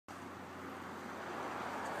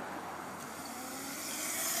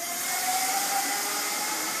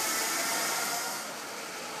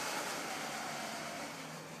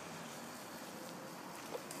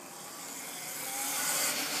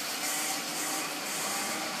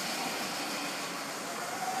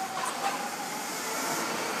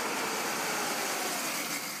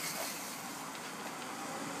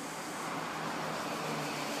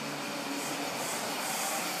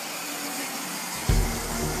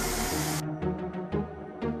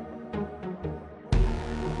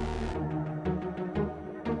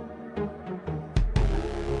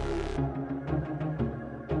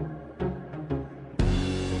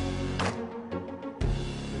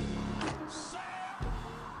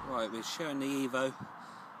Right, we're showing the Evo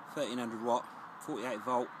 1300 watt 48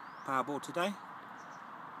 volt power board today,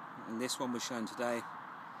 and this one we're showing today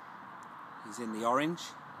is in the orange,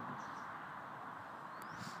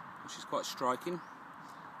 which is quite striking.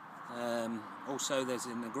 Also there's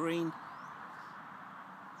in the green,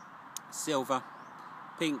 silver,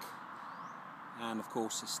 pink, and of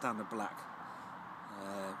course a standard black,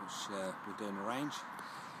 which we're doing a range.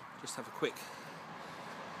 Just have a quick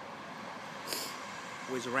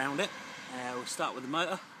whiz around it. We'll start with the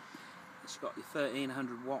motor. It's got your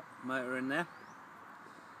 1300 watt motor in there.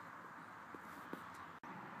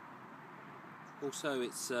 Also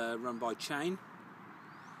it's run by chain,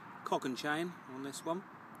 cock and chain on this one.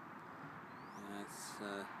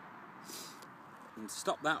 And to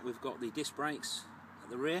stop that, we've got the disc brakes at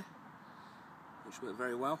the rear, which work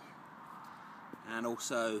very well, and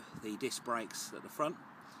also the disc brakes at the front.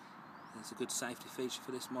 It's a good safety feature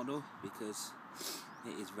for this model because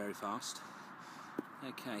it is very fast.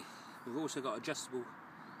 Okay, we've also got adjustable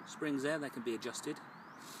springs there. They can be adjusted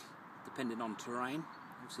depending on terrain.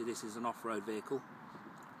 Obviously this is an off-road vehicle,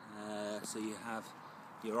 so you have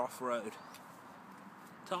your off-road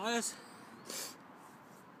tyres.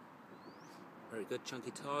 Very good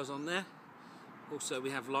chunky tyres on there. Also we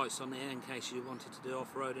have lights on there in case you wanted to do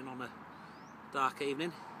off-roading on a dark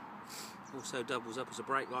evening. Also doubles up as a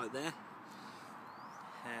brake light there,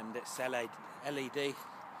 and it's LED,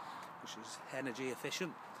 which is energy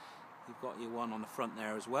efficient. You've got your one on the front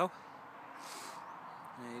there as well.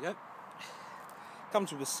 There you go.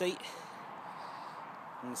 Comes with a seat,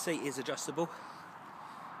 and the seat is adjustable.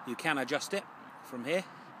 You can adjust it from here.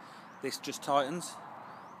 This just tightens,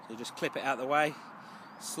 so you just clip it out of the way,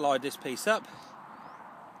 slide this piece up,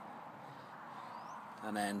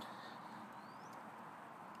 and then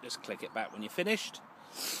just click it back when you're finished.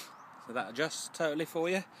 So that adjusts totally for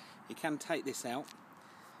you. You can take this out.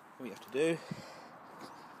 All you have to do is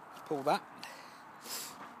pull that,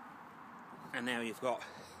 and now you've got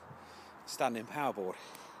a standing power board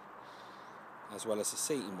as well as a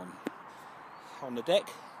seating one. On the deck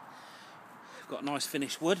we've got nice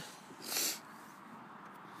finished wood,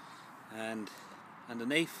 and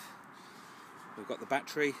underneath we've got the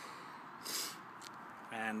battery,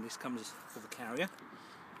 and this comes with a carrier.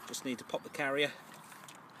 Just need to pop the carrier,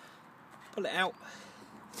 pull it out.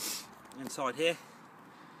 Inside here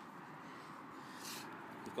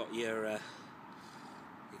you've got your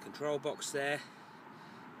control box there,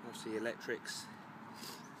 obviously electrics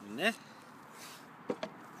in there.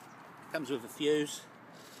 Comes with a fuse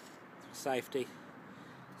for safety,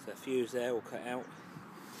 so a fuse there will cut out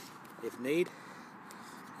if need.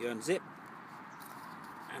 You unzip,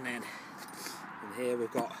 and then in here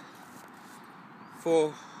we've got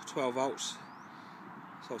 4 12 volts, so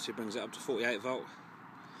obviously brings it up to 48 volt.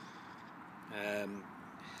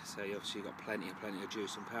 So you obviously got plenty of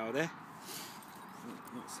juice and power there.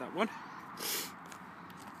 That's that one.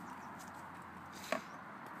 And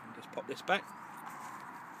just pop this back.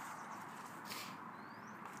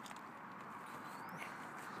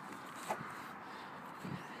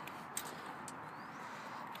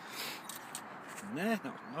 In there,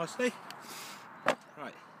 nicely.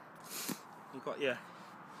 Right, you've got your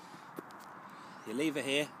lever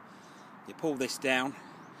here. You pull this down,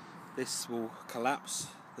 this will collapse.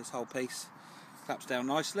 This whole piece collapses down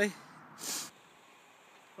nicely.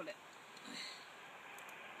 Pull it,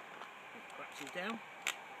 collapses down,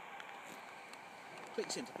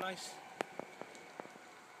 clicks into place.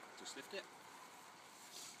 Just lift it,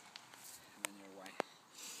 and then you're away.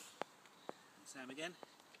 And same again.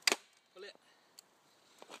 Pull it,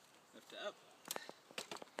 lift it up,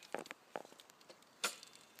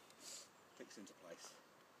 clicks into place.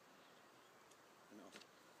 And off.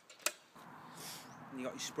 And you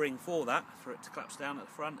got your spring for that, for it to collapse down at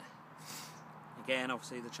the front. Again,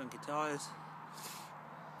 obviously the chunky tyres.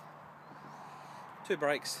 2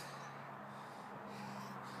 brakes,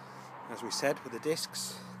 as we said, with the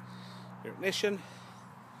discs. Your ignition,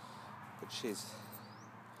 which is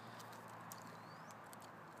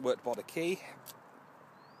worked by the key.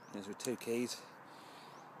 There's with 2 keys.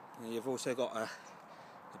 And you've also got the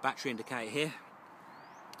battery indicator here.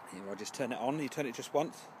 Here, I'll just turn it on. You turn it just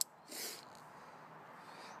once,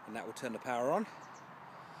 and that will turn the power on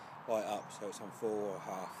right up, so it's on full or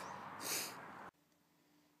half.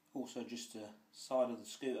 Also, just the side of the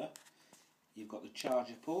scooter, you've got the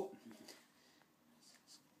charger port.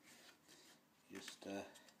 Just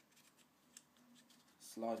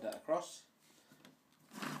slide that across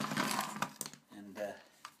and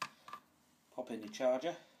pop in your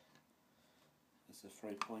charger. There's a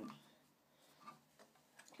 3-point,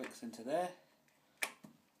 clicks into there.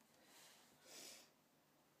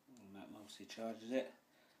 obviously charges it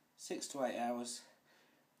 6 to 8 hours,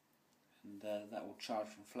 and that will charge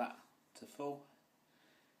from flat to full,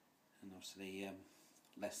 and obviously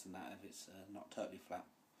less than that if it's not totally flat.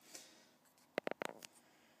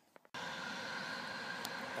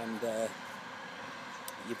 And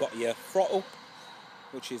you've got your throttle,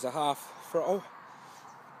 which is a half throttle,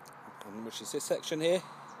 and which is this section here,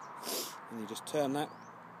 and you just turn that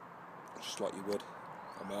just like you would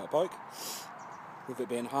on a motorbike. With it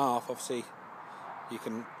being half, obviously you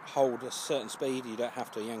can hold a certain speed, you don't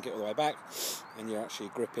have to yank it all the way back, and you're actually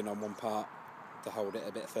gripping on one part to hold it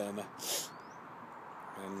a bit firmer,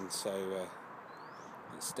 and so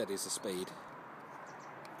it steadies the speed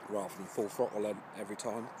rather than full throttle every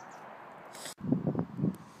time.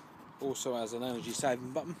 Also has an energy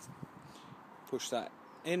saving button. Push that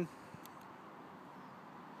in,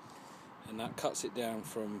 and that cuts it down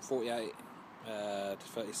from 48 to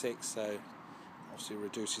 36, so obviously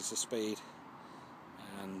reduces the speed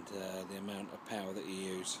and the amount of power that you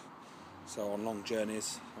use. So on long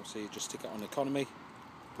journeys, obviously you just stick it on economy,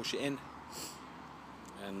 push it in,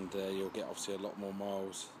 and you'll get obviously a lot more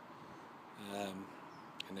miles.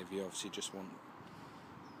 And if you obviously just want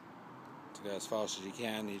to go as fast as you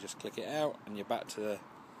can, you just click it out and you're back to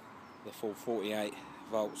the full 48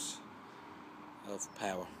 volts of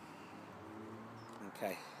power.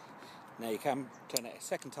 Okay, now you can turn it a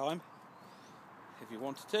second time if you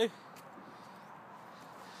wanted to, and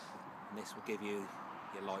this will give you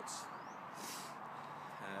your lights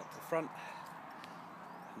at the front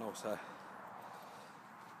and also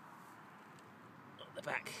at the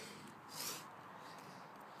back.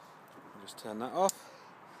 Just turn that off,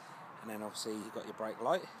 and then obviously you've got your brake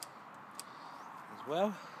light as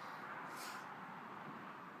well.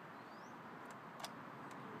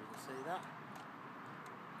 You can see that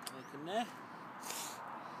working there.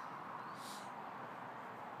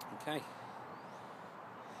 Okay.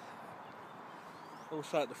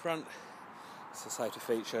 Also at the front, it's a safety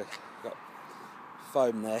feature. You've got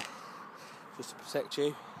foam there just to protect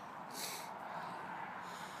you.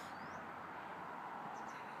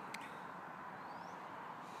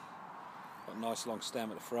 Got a nice long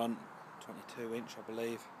stem at the front, 22-inch I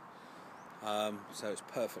believe, so it's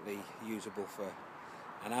perfectly usable for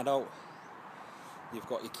an adult. You've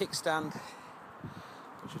got your kickstand,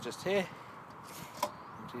 which is just here,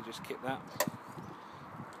 so you just kick that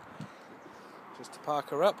just to park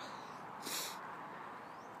her up.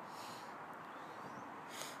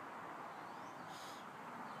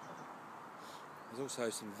 There's also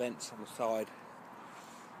some vents on the side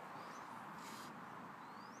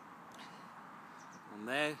on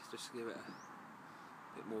there, just to give it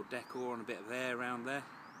a bit more decor and a bit of air around there.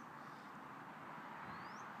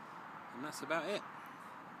 And that's about it.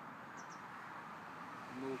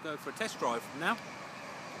 And we'll go for a test drive now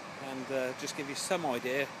and just give you some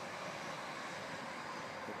idea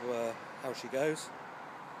of how she goes.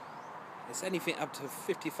 It's anything up to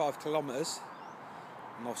 55 kilometres,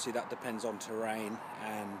 and obviously that depends on terrain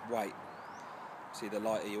and weight. See, the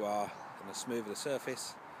lighter you are and the smoother the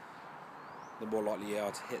surface, the more likely you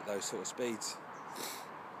are to hit those sort of speeds.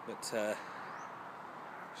 But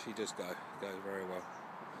she does go very well.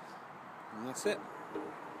 And that's it.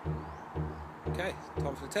 Okay,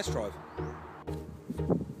 time for the test drive.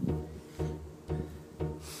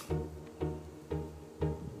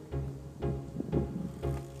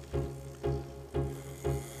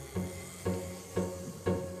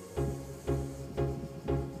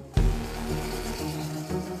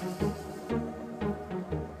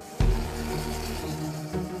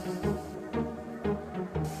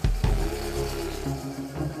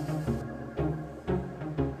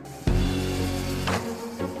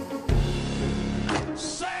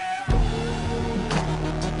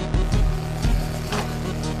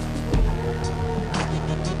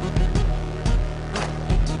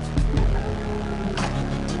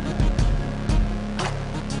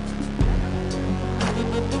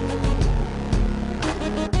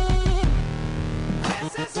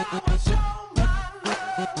 This is how